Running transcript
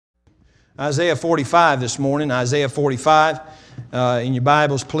Isaiah 45 this morning, Isaiah 45 in your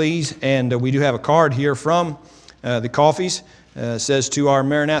Bibles, please. And we do have a card here from the Coffees. It says, to our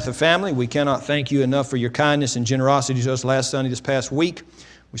Maranatha family, we cannot thank you enough for your kindness and generosity to us last Sunday, this past week.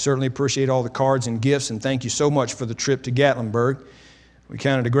 We certainly appreciate all the cards and gifts, and thank you so much for the trip to Gatlinburg. We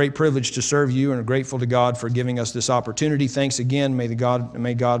count it a great privilege to serve you and are grateful to God for giving us this opportunity. Thanks again. May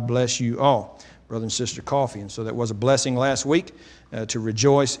God bless you all, brother and sister Coffee. And so that was a blessing last week to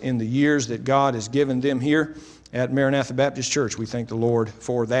rejoice in the years that God has given them here at Maranatha Baptist Church. We thank the Lord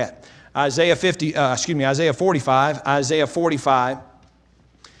for that. Isaiah 45,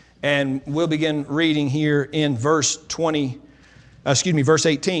 and we'll begin reading here in verse 18.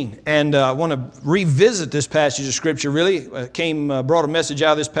 And I want to revisit this passage of Scripture, really. Brought a message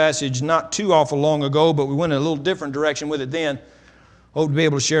out of this passage not too awful long ago, but we went in a little different direction with it then. Hope to be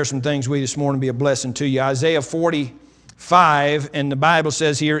able to share some things with you this morning, be a blessing to you. Isaiah 45, and the Bible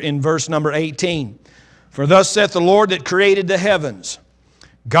says here in verse number 18, for thus saith the Lord that created the heavens,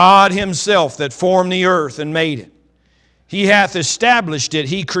 God Himself that formed the earth and made it. He hath established it.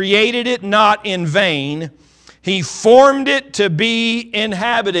 He created it not in vain. He formed it to be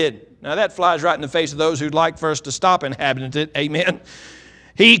inhabited. Now that flies right in the face of those who'd like for us to stop inhabiting it. Amen.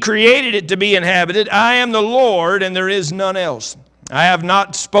 He created it to be inhabited. I am the Lord, and there is none else. I have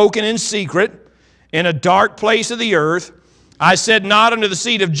not spoken in secret in a dark place of the earth. I said not unto the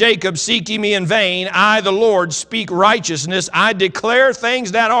seed of Jacob, seek ye me in vain. I, the Lord, speak righteousness. I declare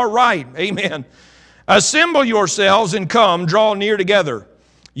things that are right. Amen. Assemble yourselves and come, draw near together.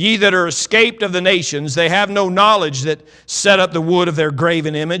 Ye that are escaped of the nations, they have no knowledge that set up the wood of their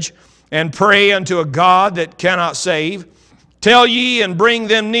graven image, and pray unto a God that cannot save. Tell ye and bring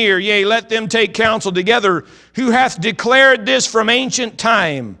them near, yea, let them take counsel together. Who hath declared this from ancient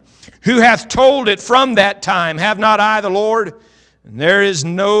time? Who hath told it from that time? Have not I the Lord? And there is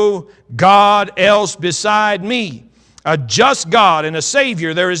no God else beside me. A just God and a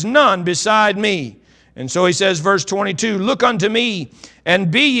Savior, there is none beside me. And so he says, verse 22, look unto me,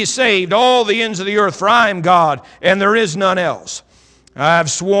 and be ye saved, all the ends of the earth, for I am God, and there is none else. I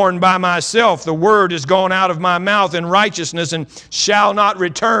have sworn by myself, the word is gone out of my mouth in righteousness, and shall not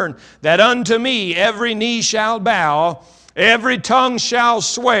return, that unto me every knee shall bow, every tongue shall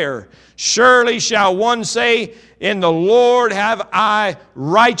swear. Surely shall one say, in the Lord have I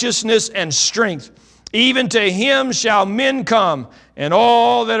righteousness and strength. Even to Him shall men come, and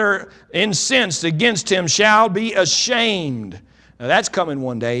all that are incensed against Him shall be ashamed. Now that's coming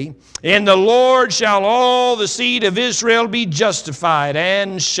one day. In the Lord shall all the seed of Israel be justified,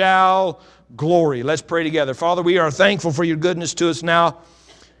 and shall glory. Let's pray together. Father, we are thankful for your goodness to us now.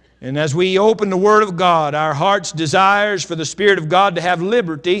 And as we open the Word of God, our heart's desires for the Spirit of God to have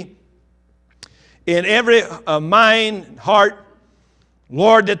liberty in every mind, heart,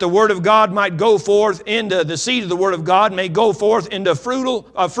 Lord, that the Word of God might go forth into the seed of the Word of God, may go forth into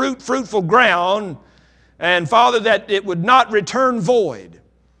fruitful ground, and Father, that it would not return void.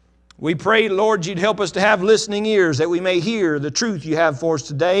 We pray, Lord, you'd help us to have listening ears, that we may hear the truth you have for us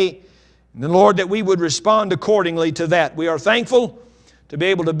today, and then, Lord, that we would respond accordingly to that. We are thankful to be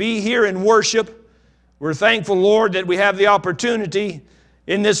able to be here and worship. We're thankful, Lord, that we have the opportunity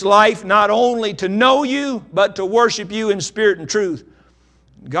in this life not only to know you, but to worship you in spirit and truth.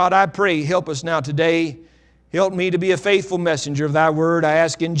 God, I pray, help us now today. Help me to be a faithful messenger of thy word. I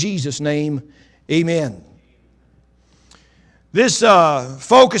ask in Jesus' name, amen. This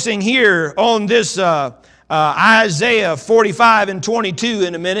focusing here on this Isaiah 45 and 22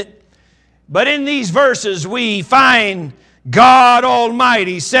 in a minute. But in these verses we find God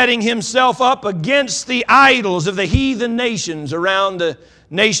Almighty setting Himself up against the idols of the heathen nations around the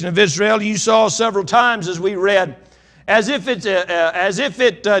nation of Israel. You saw several times as we read, as if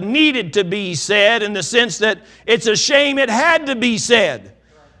it needed to be said, in the sense that it's a shame it had to be said,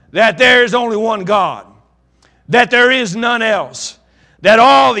 that there is only one God, that there is none else, that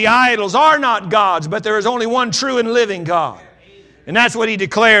all the idols are not gods, but there is only one true and living God. And that's what he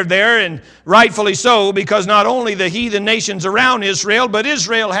declared there, and rightfully so, because not only the heathen nations around Israel, but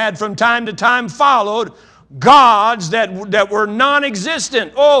Israel had from time to time followed gods that were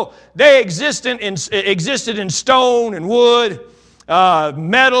non-existent. Oh, they existed in stone and wood,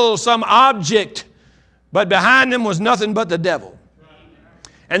 metal, some object, but behind them was nothing but the devil.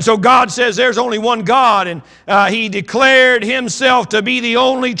 And so God says there's only one God, and He declared Himself to be the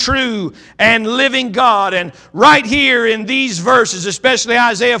only true and living God. And right here in these verses, especially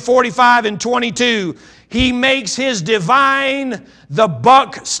Isaiah 45 and 22, He makes His divine, the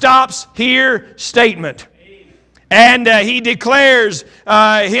buck stops here statement. And He declares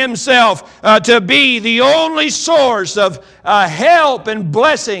Himself to be the only source of help and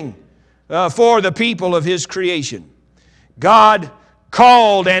blessing for the people of His creation. God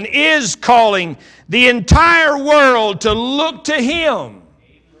called and is calling the entire world to look to Him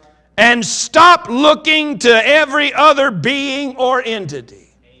and stop looking to every other being or entity.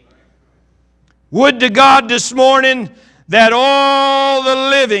 Would to God this morning that all the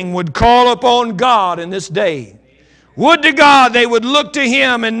living would call upon God in this day. Would to God they would look to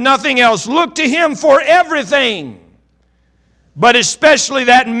Him and nothing else. Look to Him for everything, but especially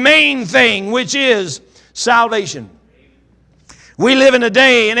that main thing, which is salvation. We live in a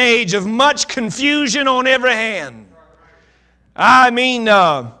day and age of much confusion on every hand. I mean,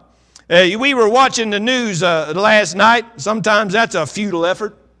 we were watching the news last night. Sometimes that's a futile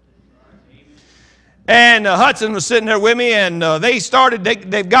effort. And Hudson was sitting there with me, and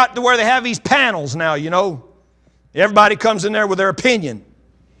they've got to where they have these panels now, you know. Everybody comes in there with their opinion.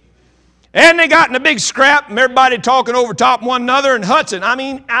 And they got in a big scrap, and everybody talking over top one another, and Hudson, I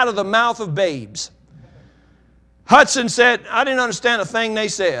mean, out of the mouth of babes. Hudson said, I didn't understand a thing they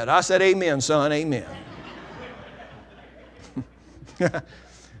said. I said, amen, son, amen.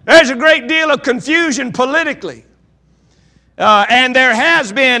 There's a great deal of confusion politically. And there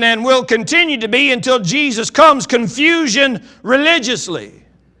has been and will continue to be until Jesus comes, confusion religiously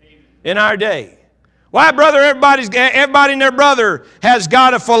in our day. Why, brother, everybody and their brother has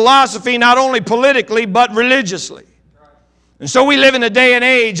got a philosophy not only politically but religiously. And so we live in a day and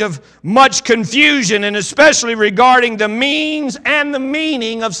age of much confusion, and especially regarding the means and the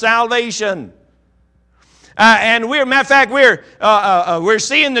meaning of salvation. And matter of fact, we're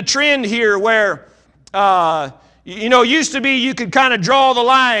seeing the trend here where, you know, used to be you could kind of draw the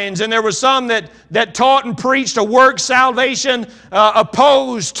lines, and there was some that taught and preached a work salvation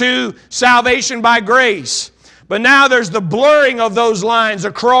opposed to salvation by grace. But now there's the blurring of those lines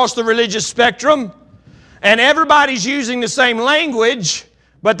across the religious spectrum, and everybody's using the same language,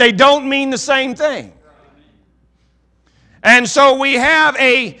 but they don't mean the same thing. And so we have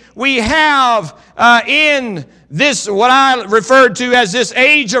in this, what I referred to as this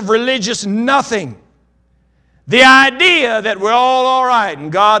age of religious nothing, the idea that we're all right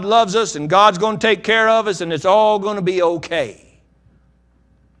and God loves us and God's going to take care of us and it's all going to be okay.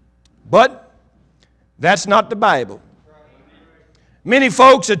 But that's not the Bible. Many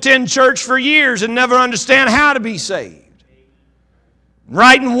folks attend church for years and never understand how to be saved.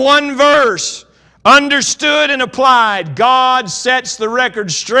 Right in one verse, understood and applied, God sets the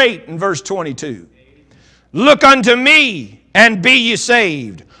record straight in verse 22. Look unto me and be ye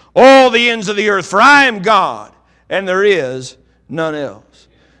saved, all the ends of the earth, for I am God, and there is none else.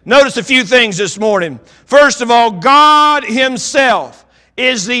 Notice a few things this morning. First of all, God Himself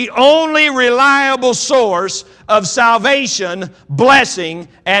is the only reliable source of salvation, blessing,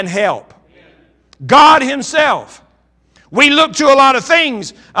 and help. God Himself. We look to a lot of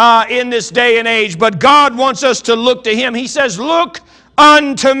things in this day and age, but God wants us to look to Him. He says, look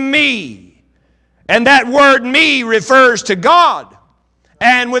unto me. And that word me refers to God.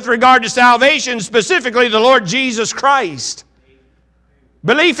 And with regard to salvation, specifically the Lord Jesus Christ.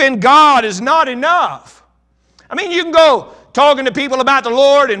 Belief in God is not enough. I mean, you can go talking to people about the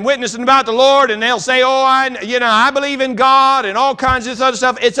Lord and witnessing about the Lord, and they'll say, oh, I believe in God and all kinds of this other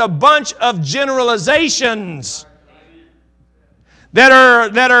stuff. It's a bunch of generalizations that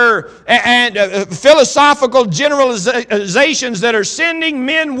are philosophical generalizations that are sending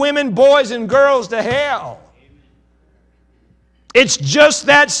men, women, boys, and girls to hell. It's just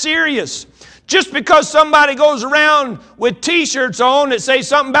that serious. Just because somebody goes around with T-shirts on that say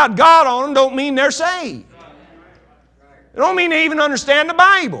something about God on them don't mean they're saved. It don't mean they even understand the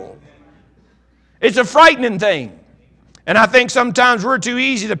Bible. It's a frightening thing. And I think sometimes we're too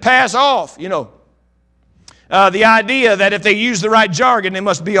easy to pass off, you know, the idea that if they use the right jargon, they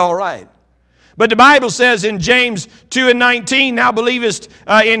must be all right. But the Bible says in James 2:19, thou believest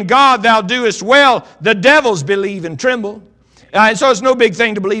in God, thou doest well. The devils believe and tremble. And so it's no big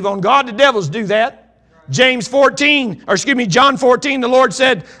thing to believe on God. The devils do that. John 14, the Lord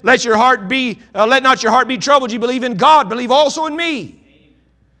said, let not your heart be troubled. You believe in God, believe also in me.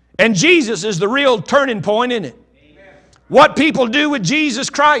 And Jesus is the real turning point in it. What people do with Jesus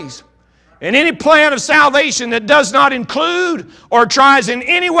Christ. And any plan of salvation that does not include or tries in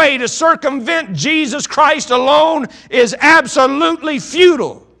any way to circumvent Jesus Christ alone is absolutely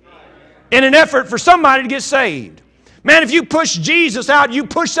futile in an effort for somebody to get saved. Man, if you push Jesus out, you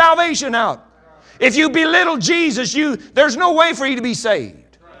push salvation out. If you belittle Jesus, there's no way for you to be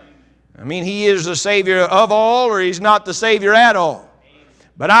saved. I mean, He is the Savior of all, or He's not the Savior at all.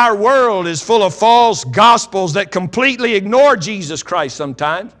 But our world is full of false gospels that completely ignore Jesus Christ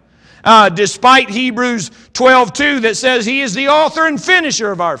sometimes. Despite Hebrews 12:2 that says He is the author and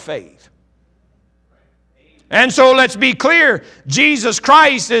finisher of our faith. And so let's be clear. Jesus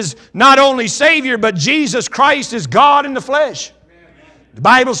Christ is not only Savior, but Jesus Christ is God in the flesh. The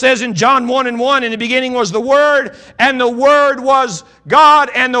Bible says in John 1:1, in the beginning was the Word, and the Word was God,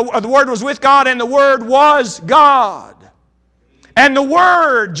 and the Word was with God, and the Word was God. And the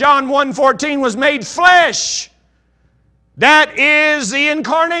Word, John 1:14, was made flesh. That is the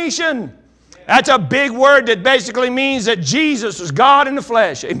incarnation. That's a big word that basically means that Jesus is God in the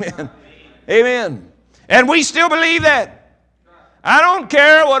flesh. Amen. Amen. And we still believe that. I don't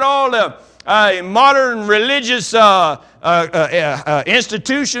care what all the modern religious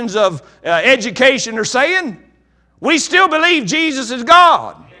institutions of education are saying. We still believe Jesus is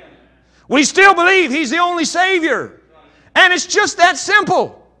God. We still believe He's the only Savior. And it's just that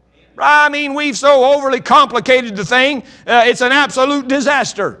simple. I mean, we've so overly complicated the thing, it's an absolute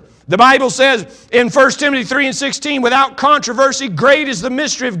disaster. The Bible says in 1 Timothy 3:16, without controversy, great is the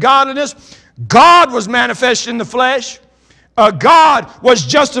mystery of godliness. God was manifest in the flesh. God was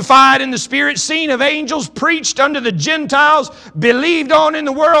justified in the Spirit, seen of angels, preached unto the Gentiles, believed on in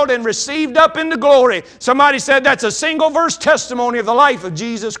the world, and received up into glory. Somebody said that's a single verse testimony of the life of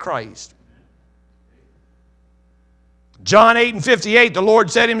Jesus Christ. John 8:58, the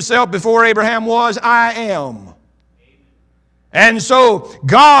Lord said Himself before Abraham was, I am. And so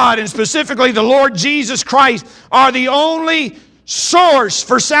God, and specifically the Lord Jesus Christ, are the only source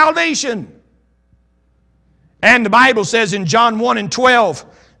for salvation. And the Bible says in John 1:12,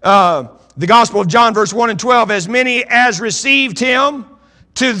 the Gospel of John, verse 1 and 12, as many as received Him,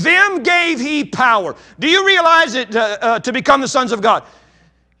 to them gave He power. Do you realize that to become the sons of God?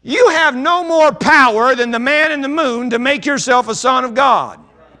 You have no more power than the man in the moon to make yourself a son of God.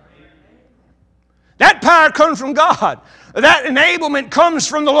 That power comes from God. That enablement comes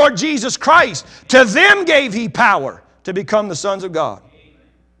from the Lord Jesus Christ. To them gave He power to become the sons of God.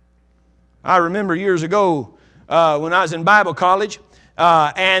 I remember years ago when I was in Bible college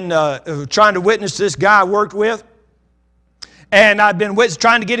and trying to witness to this guy I worked with. And I'd been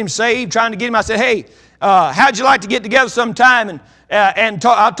trying to get him saved, trying to get him. I said, hey, how'd you like to get together sometime and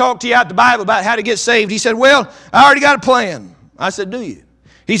I'll talk to you out the Bible about how to get saved. He said, well, I already got a plan. I said, do you?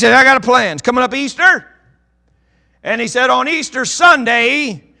 He said, I got a plan. It's coming up Easter. And he said, on Easter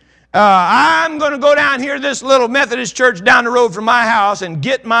Sunday, I'm going to go down here to this little Methodist church down the road from my house and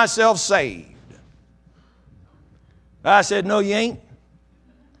get myself saved. I said, no, you ain't.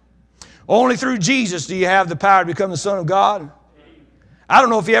 Only through Jesus do you have the power to become the Son of God. I don't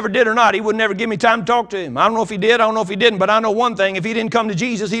know if He ever did or not. He would never give me time to talk to Him. I don't know if He did, I don't know if He didn't, but I know one thing. If He didn't come to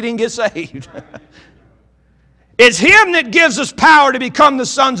Jesus, He didn't get saved. It's Him that gives us power to become the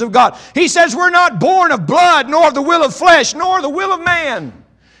sons of God. He says we're not born of blood, nor of the will of flesh, nor the will of man.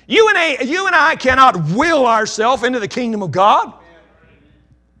 You and I cannot will ourselves into the kingdom of God.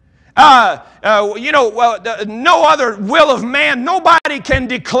 No other will of man. Nobody can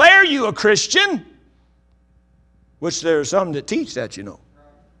declare you a Christian. Which there are some that teach that, you know.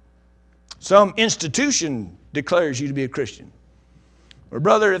 Some institution declares you to be a Christian. Well,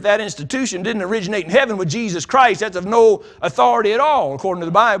 brother, if that institution didn't originate in heaven with Jesus Christ, that's of no authority at all, according to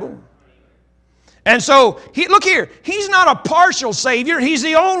the Bible. And so, look here, He's not a partial Savior. He's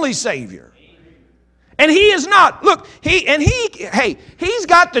the only Savior. And He is not. Look, He's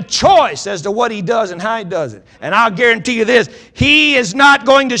got the choice as to what He does and how He does it. And I'll guarantee you this, He is not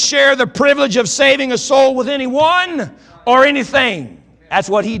going to share the privilege of saving a soul with anyone or anything. That's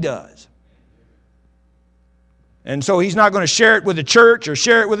what He does. And so He's not going to share it with the church or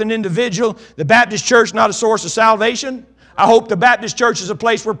share it with an individual. The Baptist church is not a source of salvation. I hope the Baptist church is a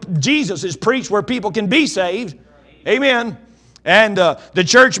place where Jesus is preached, where people can be saved. Amen. And the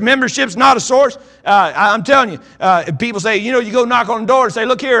church membership's not a source. I'm telling you, people say, you go knock on the door and say,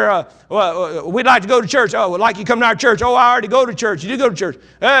 look here, we'd like to go to church. Oh, we'd like you to come to our church. Oh, I already go to church. You do go to church.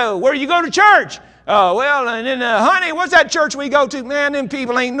 Oh, where do you go to church? Oh, well, and then, honey, what's that church we go to? Man, them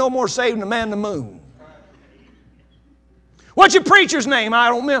people ain't no more saved than the man in the moon. What's your preacher's name? I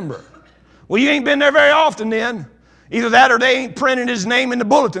don't remember. Well, you ain't been there very often then. Either that or they ain't printed his name in the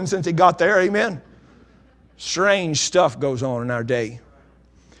bulletin since he got there. Amen. Strange stuff goes on in our day.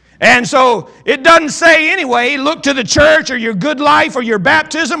 And so it doesn't say anyway, look to the church or your good life or your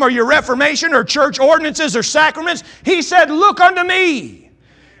baptism or your reformation or church ordinances or sacraments. He said, look unto me.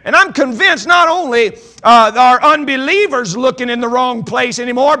 And I'm convinced not only are unbelievers looking in the wrong place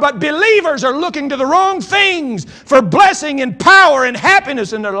anymore, but believers are looking to the wrong things for blessing and power and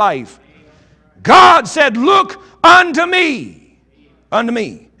happiness in their life. God said, look unto me. Unto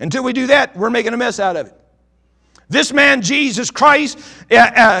me. Until we do that, we're making a mess out of it. This man, Jesus Christ,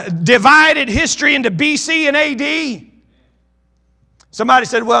 divided history into BC and AD. Somebody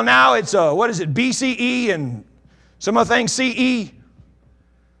said, well, now it's, what is it, BCE and some other thing, CE.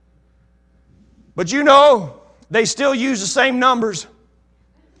 But you know, they still use the same numbers.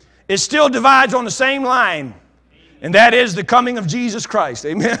 It still divides on the same line. And that is the coming of Jesus Christ.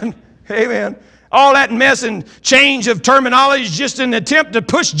 Amen. Amen. All that mess and change of terminology is just an attempt to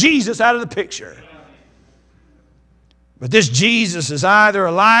push Jesus out of the picture. But this Jesus is either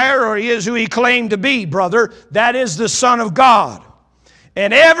a liar or he is who he claimed to be, brother. That is the Son of God.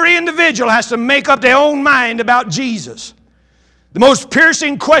 And every individual has to make up their own mind about Jesus. The most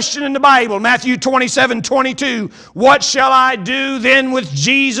piercing question in the Bible, Matthew 27:22, what shall I do then with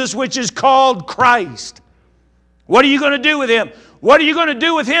Jesus which is called Christ? What are you going to do with him? What are you going to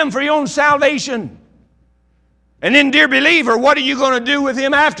do with him for your own salvation? And then, dear believer, what are you going to do with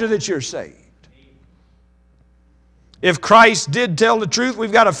him after that you're saved? If Christ did tell the truth,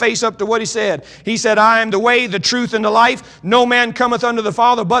 we've got to face up to what he said. He said, I am the way, the truth, and the life. No man cometh unto the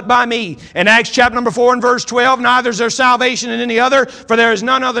Father but by me. In Acts chapter number 4 and verse 12, neither is there salvation in any other, for there is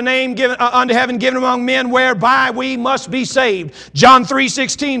none other name given unto heaven given among men whereby we must be saved. John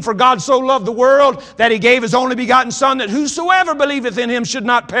 3:16, for God so loved the world that he gave his only begotten Son, that whosoever believeth in him should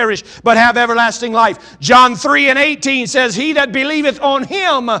not perish, but have everlasting life. John 3:18 says, he that believeth on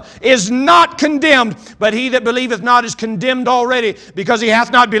him is not condemned, but he that believeth not is condemned already, because he hath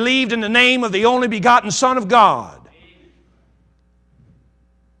not believed in the name of the only begotten Son of God.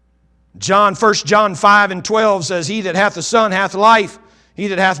 1 John 5:12 says, he that hath the Son hath life. He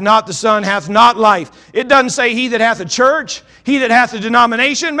that hath not the Son hath not life. It doesn't say he that hath a church, he that hath a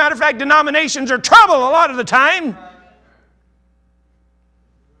denomination. Matter of fact, denominations are trouble a lot of the time.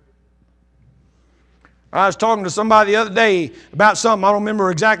 I was talking to somebody the other day about something. I don't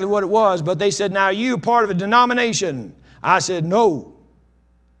remember exactly what it was, but they said, now are you part of a denomination? I said, no.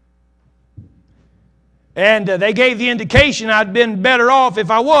 And they gave the indication I'd been better off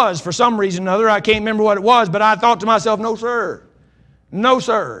if I was for some reason or other. I can't remember what it was, but I thought to myself, no, sir. No,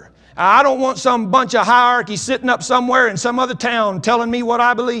 sir. I don't want some bunch of hierarchy sitting up somewhere in some other town telling me what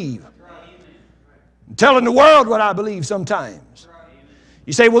I believe. Telling the world what I believe sometimes.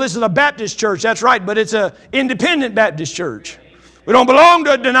 You say, well, this is a Baptist church. That's right, but it's an independent Baptist church. We don't belong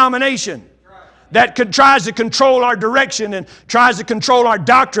to a denomination that tries to control our direction and tries to control our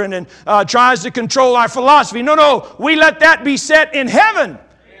doctrine and tries to control our philosophy. No, no, we let that be set in heaven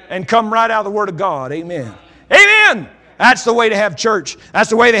and come right out of the Word of God. Amen. Amen. That's the way to have church. That's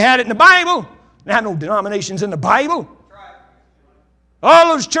the way they had it in the Bible. There had no denominations in the Bible.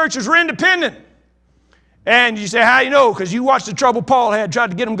 All those churches were independent. And you say, how you know? Because you watched the trouble Paul had,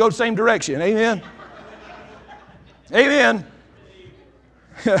 tried to get them to go the same direction. Amen? Amen.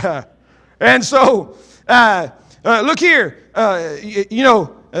 And so, look here.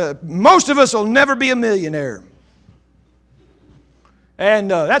 Most of us will never be a millionaire. And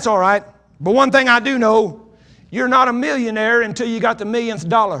that's all right. But one thing I do know, you're not a millionaire until you got the millionth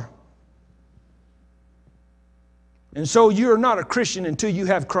dollar. And so you're not a Christian until you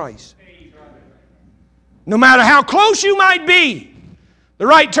have Christ. No matter how close you might be, the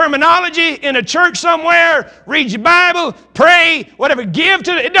right terminology in a church somewhere, read your Bible, pray, whatever, give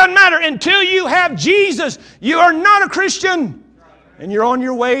to it doesn't matter. Until you have Jesus, you are not a Christian. And you're on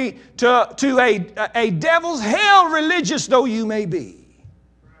your way to a devil's hell, religious though you may be.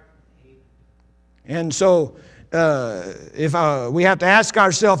 And so we have to ask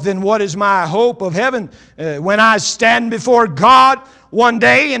ourselves then, what is my hope of heaven when I stand before God one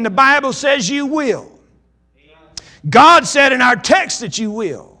day? And the Bible says you will. God said in our text that you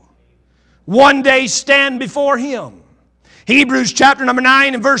will one day stand before Him. Hebrews chapter number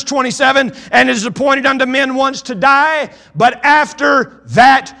 9 and verse 27, and it is appointed unto men once to die, but after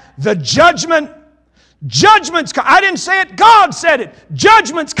that the judgment. Judgment's coming. I didn't say it, God said it.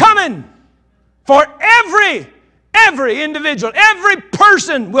 Judgment's coming for every individual. Every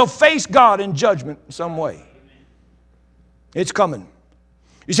person will face God in judgment in some way. It's coming.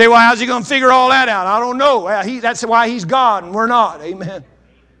 You say, well, how's he going to figure all that out? I don't know. That's why He's God and we're not. Amen.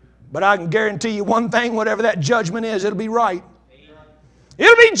 But I can guarantee you one thing, whatever that judgment is, it'll be right.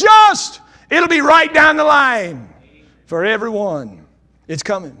 It'll be just. It'll be right down the line for everyone. It's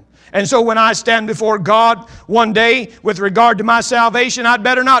coming. And so when I stand before God one day with regard to my salvation, I'd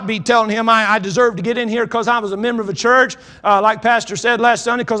better not be telling Him I deserve to get in here because I was a member of a church, like Pastor said last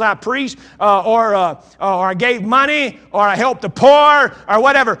Sunday, because I preached, or I gave money, or I helped the poor, or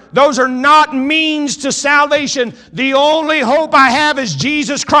whatever. Those are not means to salvation. The only hope I have is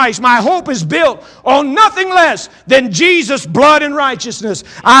Jesus Christ. My hope is built on nothing less than Jesus' blood and righteousness.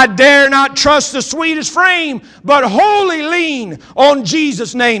 I dare not trust the sweetest frame, but wholly lean on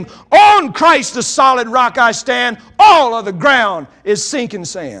Jesus' name. on Christ the solid rock I stand, all other ground is sinking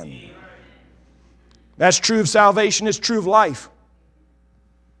sand. That's true of salvation. It's true of life.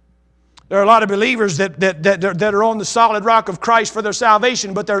 There are a lot of believers that are on the solid rock of Christ for their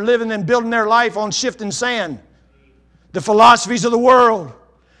salvation, but they're living and building their life on shifting sand. The philosophies of the world,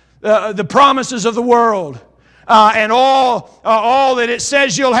 the promises of the world, and all that it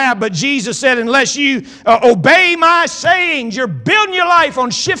says you'll have. But Jesus said, unless you obey my sayings, you're building your life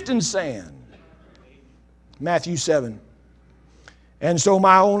on shifting sand. Matthew 7. And so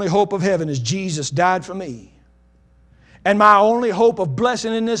my only hope of heaven is Jesus died for me. And my only hope of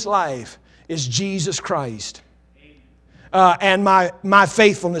blessing in this life is Jesus Christ. And my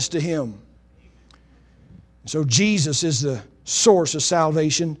faithfulness to Him. So Jesus is the source of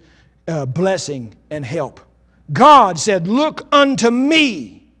salvation, blessing, and help. God said, look unto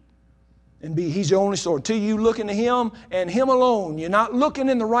me. And He's the only source. Till you look into Him and Him alone, you're not looking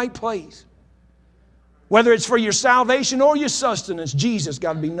in the right place. Whether it's for your salvation or your sustenance, Jesus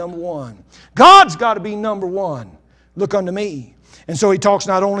got to be number one. God's got to be number one. Look unto me. And so He talks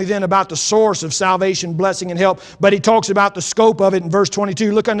not only then about the source of salvation, blessing, and help, but He talks about the scope of it in verse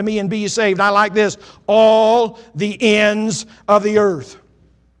 22. Look unto me and be ye saved. I like this. All the ends of the earth.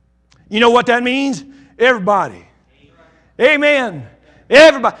 You know what that means? Everybody. Amen.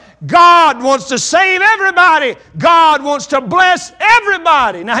 Everybody. God wants to save everybody. God wants to bless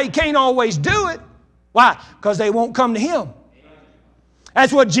everybody. Now He can't always do it. Why? Because they won't come to Him.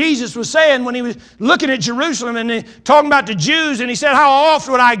 That's what Jesus was saying when He was looking at Jerusalem and talking about the Jews. And He said, how oft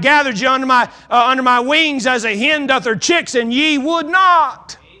would I gather you under my wings as a hen doth her chicks, and ye would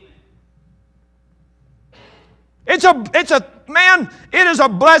not. Man, it is a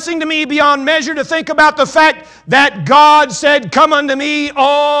blessing to me beyond measure to think about the fact that God said, come unto me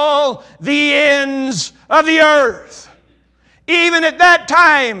all the ends of the earth. Even at that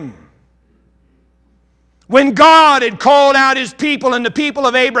time, when God had called out His people and the people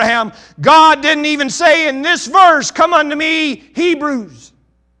of Abraham, God didn't even say in this verse, come unto me, Hebrews,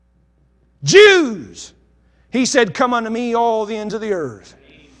 Jews. He said, come unto me, all the ends of the earth.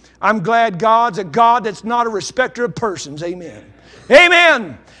 I'm glad God's a God that's not a respecter of persons. Amen.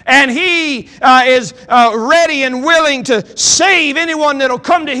 Amen. And He is ready and willing to save anyone that'll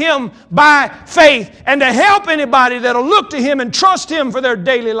come to Him by faith, and to help anybody that'll look to Him and trust Him for their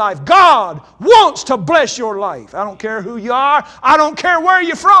daily life. God wants to bless your life. I don't care who you are. I don't care where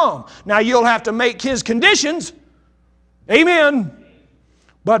you're from. Now you'll have to make His conditions. Amen.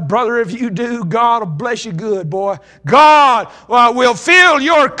 But brother, if you do, God will bless you good, boy. God will fill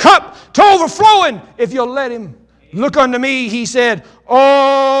your cup to overflowing if you'll let Him. Look unto me, He said,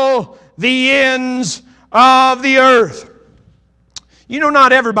 all the ends of the earth. You know,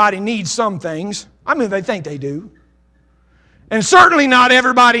 not everybody needs some things. I mean, they think they do. And certainly not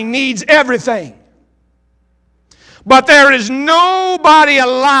everybody needs everything. But there is nobody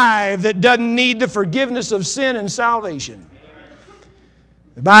alive that doesn't need the forgiveness of sin and salvation.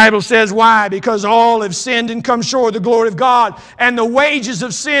 The Bible says why? Because all have sinned and come short of the glory of God, and the wages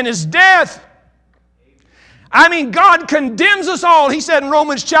of sin is death. I mean, God condemns us all. He said in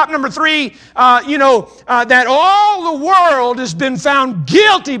Romans chapter number 3, that all the world has been found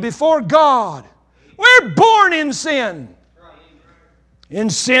guilty before God. We're born in sin. In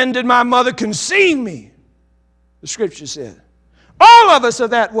sin did my mother conceive me, the Scripture said. All of us are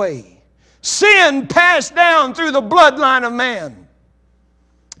that way. Sin passed down through the bloodline of man.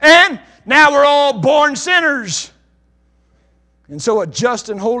 And now we're all born sinners. And so a just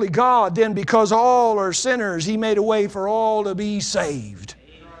and holy God, then because all are sinners, He made a way for all to be saved.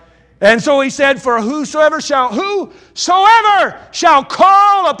 And so He said, for whosoever shall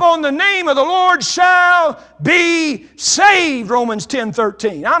call upon the name of the Lord shall be saved. Romans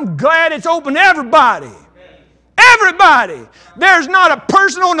 10:13. I'm glad it's open to everybody. Everybody. There's not a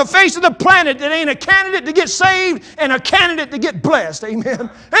person on the face of the planet that ain't a candidate to get saved and a candidate to get blessed. Amen.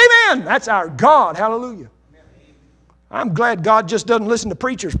 Amen. That's our God. Hallelujah. I'm glad God just doesn't listen to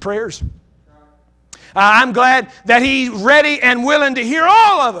preachers' prayers. I'm glad that He's ready and willing to hear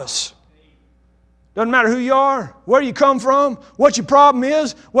all of us. Doesn't matter who you are, where you come from, what your problem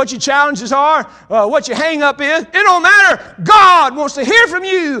is, what your challenges are, what your hang-up is. It don't matter. God wants to hear from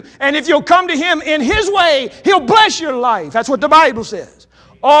you. And if you'll come to Him in His way, He'll bless your life. That's what the Bible says.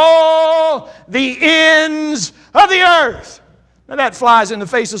 All the ends of the earth. Now that flies in the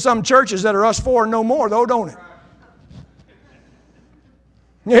face of some churches that are us for and no more, though, don't it?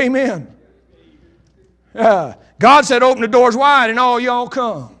 Amen. God said, open the doors wide and all y'all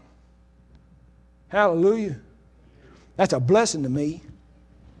come. Hallelujah. That's a blessing to me.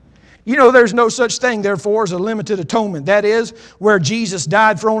 You know, there's no such thing, therefore, as a limited atonement. That is, where Jesus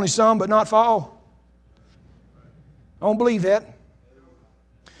died for only some, but not for all. I don't believe that.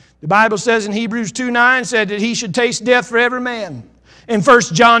 The Bible says in Hebrews 2:9, said that He should taste death for every man. In 1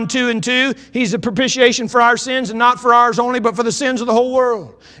 John 2:2, He's the propitiation for our sins, and not for ours only, but for the sins of the whole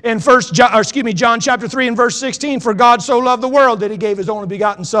world. In John chapter 3 and verse 16, for God so loved the world that He gave His only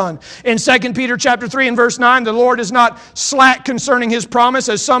begotten Son. In 2 Peter chapter 3 and verse 9, the Lord is not slack concerning His promise,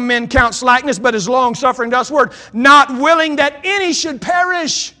 as some men count slackness, but is long-suffering to usward, not willing that any should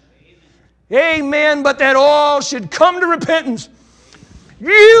perish. Amen, but that all should come to repentance.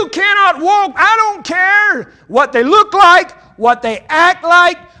 You cannot walk, I don't care what they look like, what they act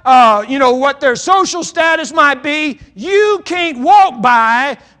like, what their social status might be. You can't walk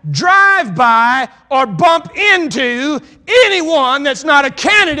by, drive by, or bump into anyone that's not a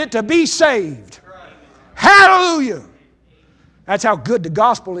candidate to be saved. Hallelujah. That's how good the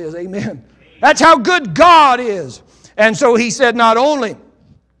gospel is, amen. That's how good God is. And so He said not only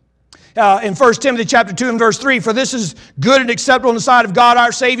in 1 Timothy chapter 2 and verse 3, for this is good and acceptable in the sight of God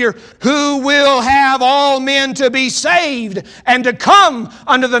our Savior, who will have all men to be saved and to come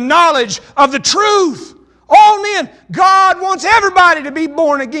unto the knowledge of the truth. All men. God wants everybody to be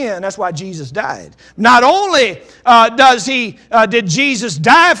born again. That's why Jesus died. Not only did Jesus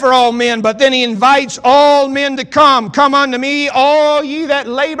die for all men, but then He invites all men to come. Come unto me, all ye that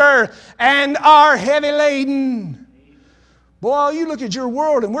labor and are heavy laden. Boy, you look at your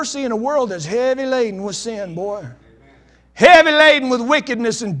world, and we're seeing a world that's heavy laden with sin, boy. Heavy laden with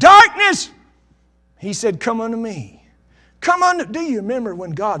wickedness and darkness. He said, come unto me. Come unto, do you remember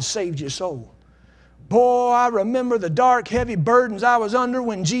when God saved your soul? Boy, I remember the dark, heavy burdens I was under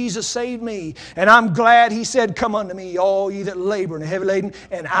when Jesus saved me. And I'm glad He said, come unto me, all ye that labor and are heavy laden,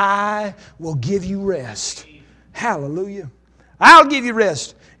 and I will give you rest. Hallelujah. I'll give you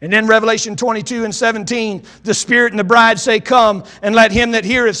rest. And then Revelation 22 and 17, the Spirit and the bride say, come, and let him that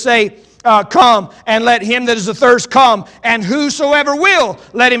heareth say, come, and let him that is athirst come, and whosoever will,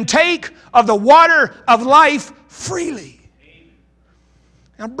 let him take of the water of life freely.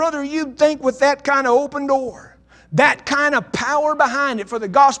 Now, brother, you'd think with that kind of open door, that kind of power behind it, for the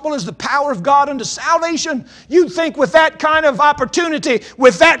gospel is the power of God unto salvation. You'd think with that kind of opportunity,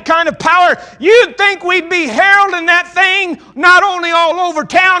 with that kind of power, you'd think we'd be heralding that thing not only all over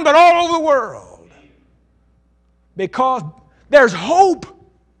town, but all over the world. Because there's hope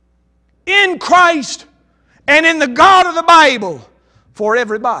in Christ and in the God of the Bible for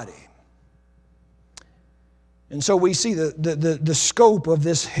everybody. And so we see the scope of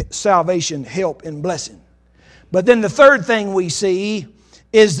this salvation, help, and blessing. But then the third thing we see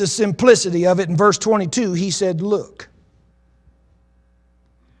is the simplicity of it. In verse 22, He said, look.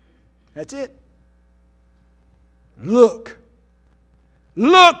 That's it. Look.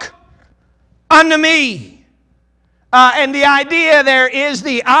 Look unto me. And the idea there is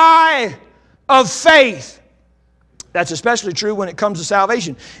the eye of faith. That's especially true when it comes to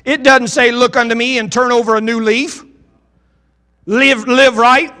salvation. It doesn't say, look unto me and turn over a new leaf. Live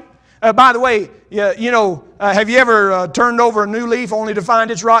right. By the way, have you ever turned over a new leaf only to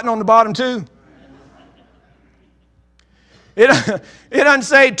find it's rotten on the bottom too? It doesn't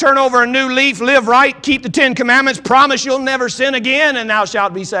say turn over a new leaf, live right, keep the 10 commandments, promise you'll never sin again, and thou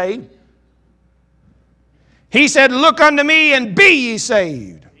shalt be saved. He said, look unto me and be ye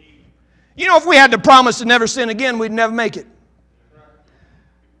saved. You know, if we had to promise to never sin again, we'd never make it.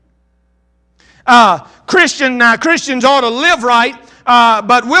 Christians ought to live right,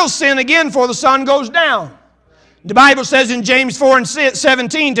 but will sin again before the sun goes down. The Bible says in James 4 and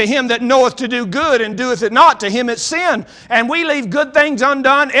 17, to him that knoweth to do good and doeth it not, to him it's sin. And we leave good things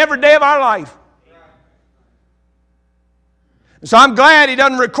undone every day of our life. So I'm glad He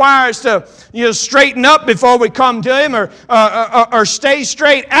doesn't require us to straighten up before we come to Him or stay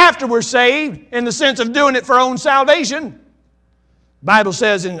straight after we're saved in the sense of doing it for our own salvation. The Bible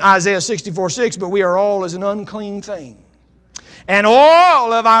says in Isaiah 64:6, but we are all as an unclean thing, and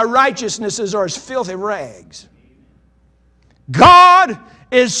all of our righteousnesses are as filthy rags. God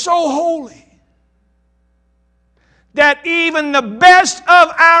is so holy that even the best of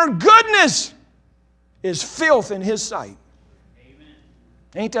our goodness is filth in His sight. Amen.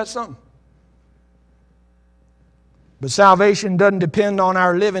 Ain't that something? But salvation doesn't depend on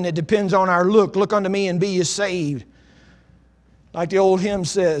our living. It depends on our look. Look unto me and be ye saved. Like the old hymn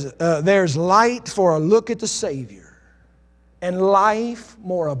says, there's light for a look at the Savior, and life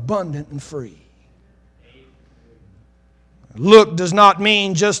more abundant and free. Look does not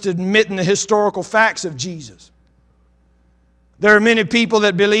mean just admitting the historical facts of Jesus. There are many people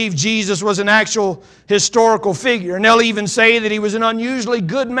that believe Jesus was an actual historical figure, and they'll even say that He was an unusually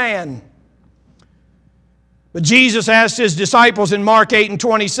good man. But Jesus asked His disciples in Mark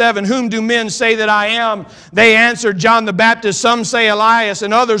 8:27, "Whom do men say that I am?" They answered, "John the Baptist, some say Elias,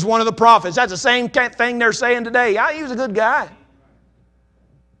 and others one of the prophets." That's the same thing they're saying today. He was a good guy.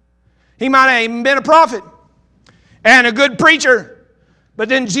 He might have even been a prophet and a good preacher. But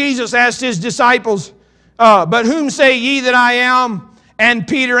then Jesus asked His disciples, "But whom say ye that I am?" And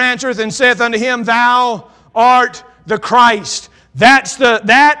Peter answereth and saith unto Him, "Thou art the Christ."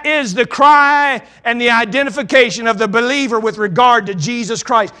 That is the cry and the identification of the believer with regard to Jesus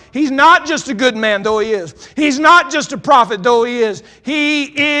Christ. He's not just a good man, though He is. He's not just a prophet, though He is. He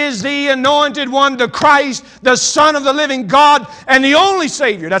is the anointed one, the Christ, the Son of the living God, and the only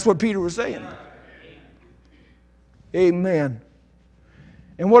Savior. That's what Peter was saying. Amen.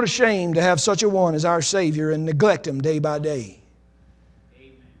 And what a shame to have such a one as our Savior and neglect Him day by day.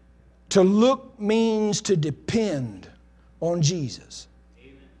 Amen. To look means to depend on Jesus.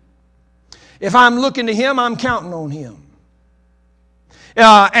 Amen. If I'm looking to Him, I'm counting on Him.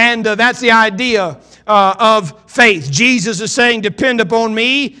 That's the idea of faith. Jesus is saying, depend upon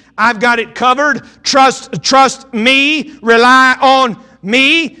me. I've got it covered. Trust me. Rely on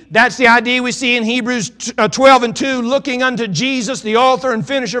me. That's the idea we see in Hebrews 12:2. Looking unto Jesus, the author and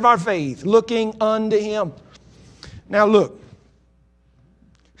finisher of our faith. Looking unto Him. Now look.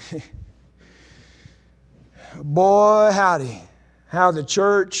 Boy, howdy, how the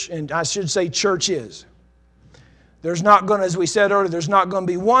church, and I should say church is. There's not going to, as we said earlier, there's not going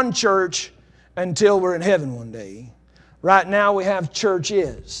to be one church until we're in heaven one day. Right now we have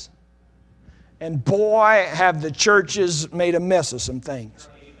churches. And boy, have the churches made a mess of some things.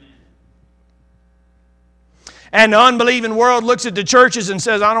 And the unbelieving world looks at the churches and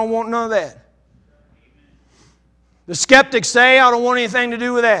says, I don't want none of that. The skeptics say, I don't want anything to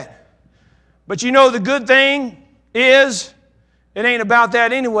do with that. But you know the good thing is, it ain't about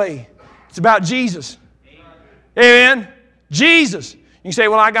that anyway. It's about Jesus. Amen? Jesus. You say,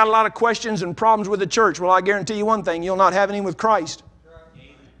 well, I got a lot of questions and problems with the church. Well, I guarantee you one thing, you'll not have any with Christ.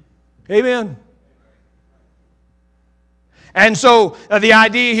 Amen. And so the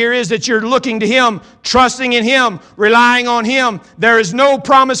idea here is that you're looking to Him, trusting in Him, relying on Him. There is no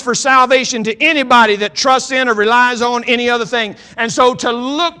promise for salvation to anybody that trusts in or relies on any other thing. And so to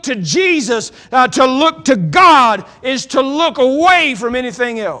look to Jesus, to look to God, is to look away from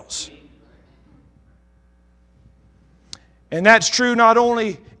anything else. And that's true not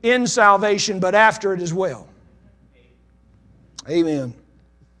only in salvation, but after it as well. Amen.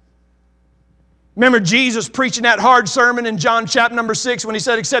 Remember Jesus preaching that hard sermon in John chapter number 6 when He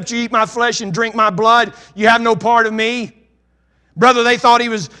said, except you eat my flesh and drink my blood, you have no part of me. Brother, they thought He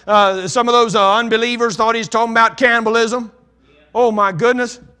was, some of those unbelievers thought He was talking about cannibalism. Oh my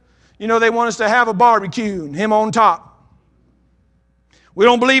goodness. You know, they want us to have a barbecue and Him on top. We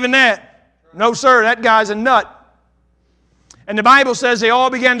don't believe in that. No sir, that guy's a nut. And the Bible says they all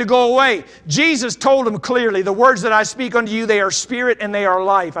began to go away. Jesus told them clearly, the words that I speak unto you, they are spirit and they are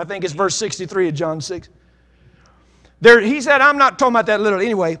life. I think it's verse 63 of John 6. He said, I'm not talking about that literally.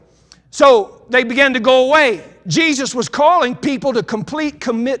 Anyway, so they began to go away. Jesus was calling people to complete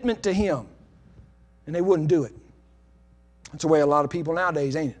commitment to Him. And they wouldn't do it. That's the way a lot of people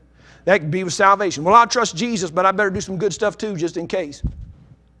nowadays, ain't it? That could be with salvation. Well, I'll trust Jesus, but I better do some good stuff too, just in case.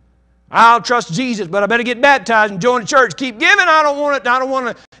 I'll trust Jesus, but I better get baptized and join the church. Keep giving. I don't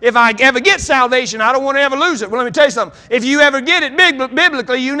want to. If I ever get salvation, I don't want to ever lose it. Well, let me tell you something. If you ever get it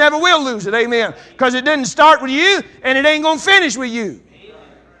biblically, you never will lose it. Amen. Because it didn't start with you, and it ain't going to finish with you.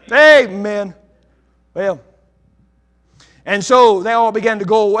 Amen. Well, and so they all began to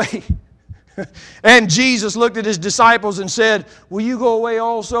go away. And Jesus looked at His disciples and said, will you go away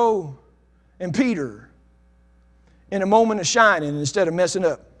also? And Peter, in a moment of shining, instead of messing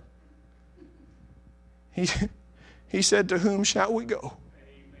up, He said, to whom shall we go?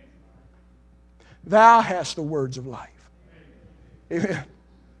 Amen. Thou hast the words of life. Amen.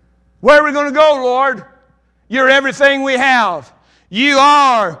 Where are we going to go, Lord? You're everything we have. You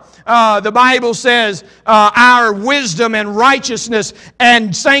are, the Bible says, our wisdom and righteousness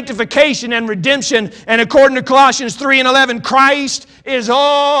and sanctification and redemption. And according to Colossians 3:11, Christ is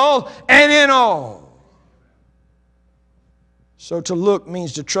all and in all. So to look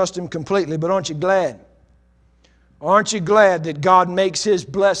means to trust Him completely. But aren't you glad? Aren't you glad that God makes His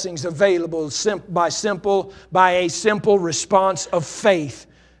blessings available by a simple response of faith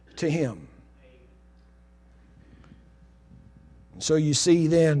to Him? So you see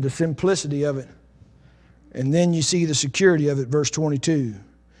then the simplicity of it. And then you see the security of it, verse 22.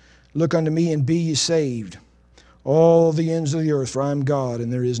 Look unto me and be ye saved, all the ends of the earth, for I am God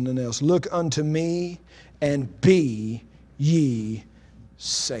and there is none else. Look unto me and be ye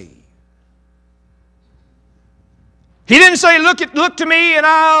saved. He didn't say, look to me and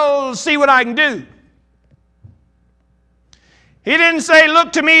I'll see what I can do. He didn't say,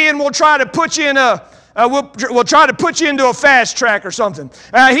 look to me and we'll try to put you in we'll try to put you into a fast track or something.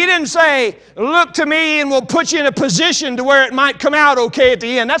 He didn't say, look to me and we'll put you in a position to where it might come out okay at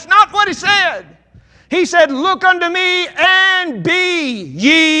the end. That's not what He said. He said, look unto me and be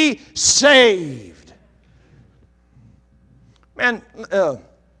ye saved. Man,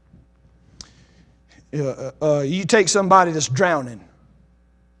 you take somebody that's drowning.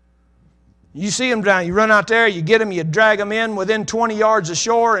 You see them drown, you run out there, you get them, you drag them in within 20 yards of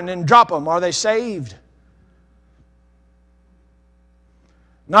shore and then drop them. Are they saved?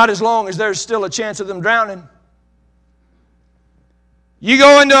 Not as long as there's still a chance of them drowning. You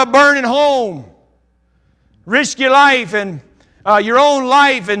go into a burning home, risk your life and your own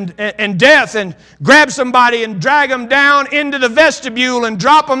life and death, and grab somebody and drag them down into the vestibule and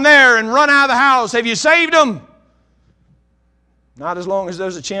drop them there and run out of the house. Have you saved them? Not as long as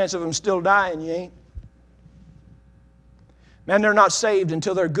there's a chance of them still dying, you ain't. Man, they're not saved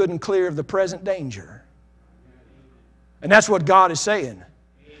until they're good and clear of the present danger. And that's what God is saying.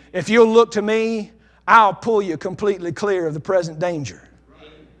 If you'll look to me, I'll pull you completely clear of the present danger.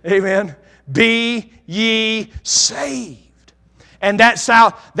 Amen. Be ye saved. And that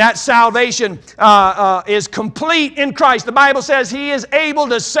salvation is complete in Christ. The Bible says He is able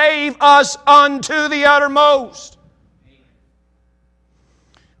to save us unto the uttermost.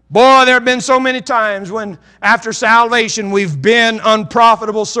 Boy, there have been so many times when after salvation we've been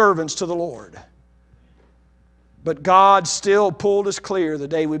unprofitable servants to the Lord. But God still pulled us clear the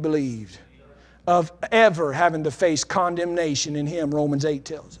day we believed of ever having to face condemnation in Him, Romans 8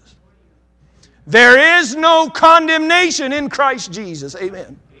 tells us. There is no condemnation in Christ Jesus.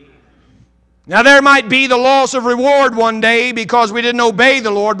 Amen. Now there might be the loss of reward one day because we didn't obey the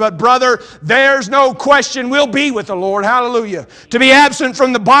Lord, but brother, there's no question we'll be with the Lord. Hallelujah. To be absent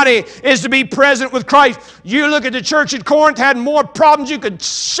from the body is to be present with Christ. You look at the church at Corinth, had more problems you could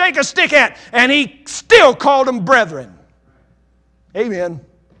shake a stick at, and He still called them brethren. Amen.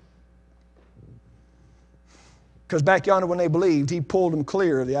 Because back yonder when they believed, He pulled them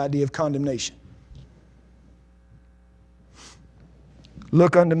clear of the idea of condemnation.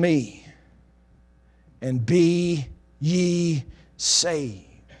 Look unto me and be ye saved.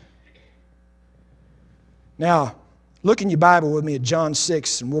 Now, look in your Bible with me at John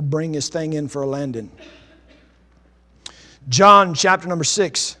 6, and we'll bring this thing in for a landing. John chapter number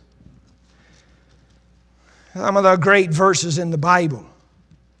 6. Some of the great verses in the Bible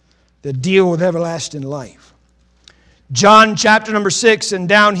that deal with everlasting life. John chapter number 6, and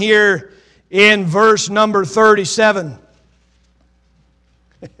down here in verse number 37.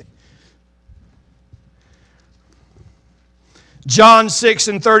 John 6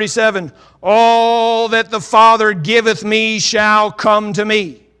 and 37, all that the Father giveth me shall come to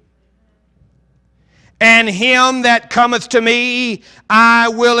me. And him that cometh to me I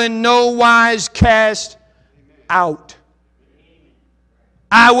will in no wise cast out.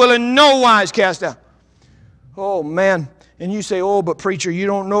 I will in no wise cast out. Oh man, and you say, oh, but preacher, you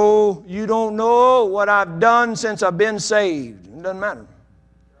don't know what I've done since I've been saved. It doesn't matter.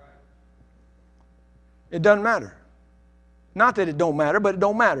 It doesn't matter. Not that it don't matter, but it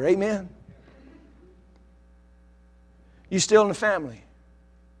don't matter. Amen. You're still in the family.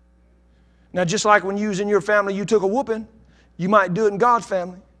 Now, just like when you was in your family, you took a whooping, you might do it in God's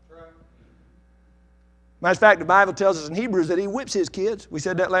family. Matter of fact, the Bible tells us in Hebrews that He whips His kids. We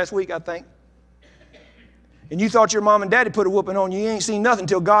said that last week, I think. And you thought your mom and daddy put a whooping on you. You ain't seen nothing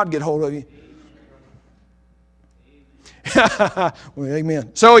until God get hold of you. Well,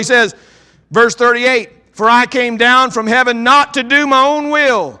 amen. So he says, verse 38, for I came down from heaven not to do my own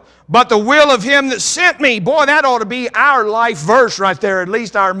will, but the will of Him that sent me. Boy, that ought to be our life verse right there, at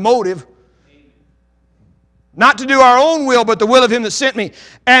least our motive. Not to do our own will, but the will of Him that sent me.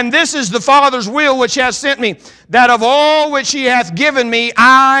 And this is the Father's will which hath sent me, that of all which He hath given me,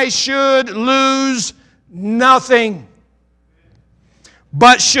 I should lose nothing,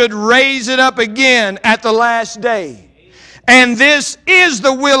 but should raise it up again at the last day. And this is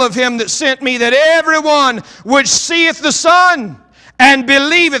the will of Him that sent me, that everyone which seeth the Son and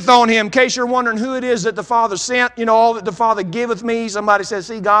believeth on Him. In case you're wondering who it is that the Father sent, you know, all that the Father giveth me. Somebody says,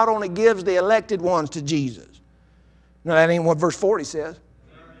 see, God only gives the elected ones to Jesus. No, that ain't what verse 40 says.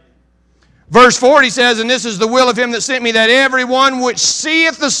 Verse 40 says, and this is the will of Him that sent me, that everyone which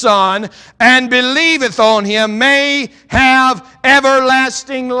seeth the Son and believeth on Him may have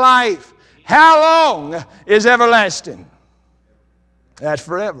everlasting life. How long is everlasting? That's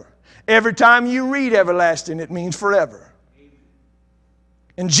forever. Every time you read everlasting, it means forever.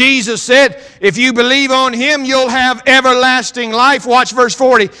 And Jesus said, if you believe on Him, you'll have everlasting life. Watch verse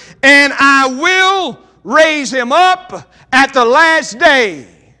 40. And I will raise Him up at the last day.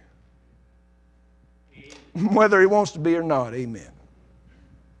 Whether He wants to be or not. Amen.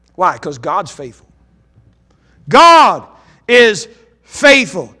 Why? Because God's faithful. God is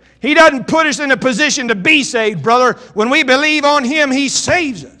faithful. He doesn't put us in a position to be saved, brother. When we believe on Him, He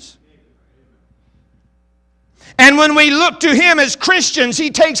saves us. And when we look to Him as Christians,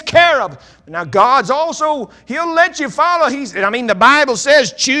 He takes care of. Now God's also, He'll let you follow. The Bible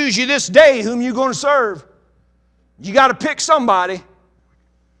says, choose you this day whom you're going to serve. You got to pick somebody.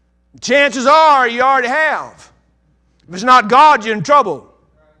 Chances are you already have. If it's not God, you're in trouble.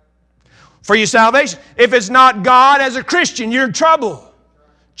 For your salvation. If it's not God as a Christian, you're in trouble.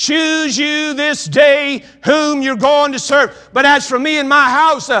 Choose you this day whom you're going to serve. But as for me and my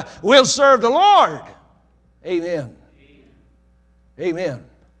house, we'll serve the Lord. Amen. Amen.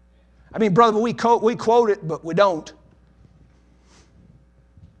 Brother, we quote it, but we don't.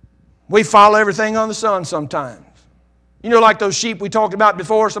 We follow everything on the sun sometimes. Like those sheep we talked about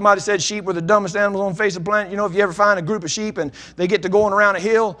before. Somebody said sheep were the dumbest animals on the face of the planet. If you ever find a group of sheep and they get to going around a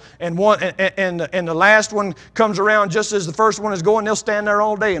hill and the last one comes around just as the first one is going, they'll stand there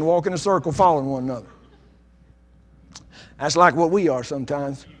all day and walk in a circle following one another. That's like what we are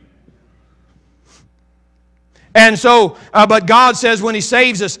sometimes. And so, but God says when He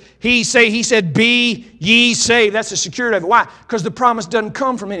saves us, He said, be ye saved. That's the security of it. Why? Because the promise doesn't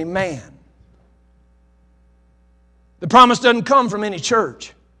come from any man. The promise doesn't come from any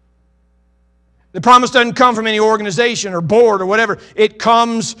church. The promise doesn't come from any organization or board or whatever. It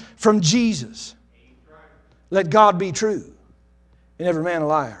comes from Jesus. Let God be true and every man a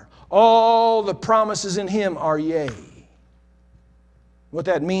liar. All the promises in Him are yea. What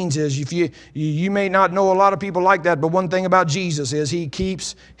that means is, if you may not know a lot of people like that, but one thing about Jesus is He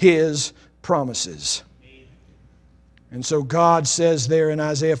keeps His promises. And so God says there in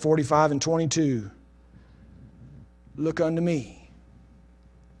Isaiah 45 and 22, look unto me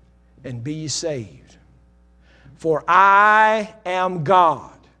and be ye saved. For I am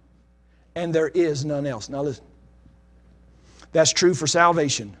God and there is none else. Now listen, that's true for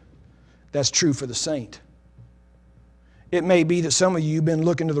salvation. That's true for the saint. It may be that some of you have been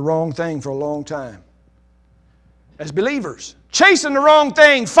looking to the wrong thing for a long time. As believers, chasing the wrong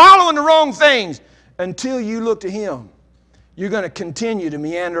thing, following the wrong things. Until you look to Him, you're going to continue to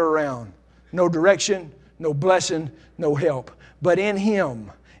meander around. No direction, no blessing, no help. But in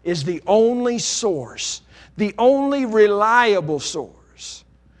Him is the only source, the only reliable source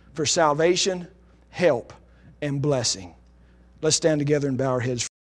for salvation, help, and blessing. Let's stand together and bow our heads.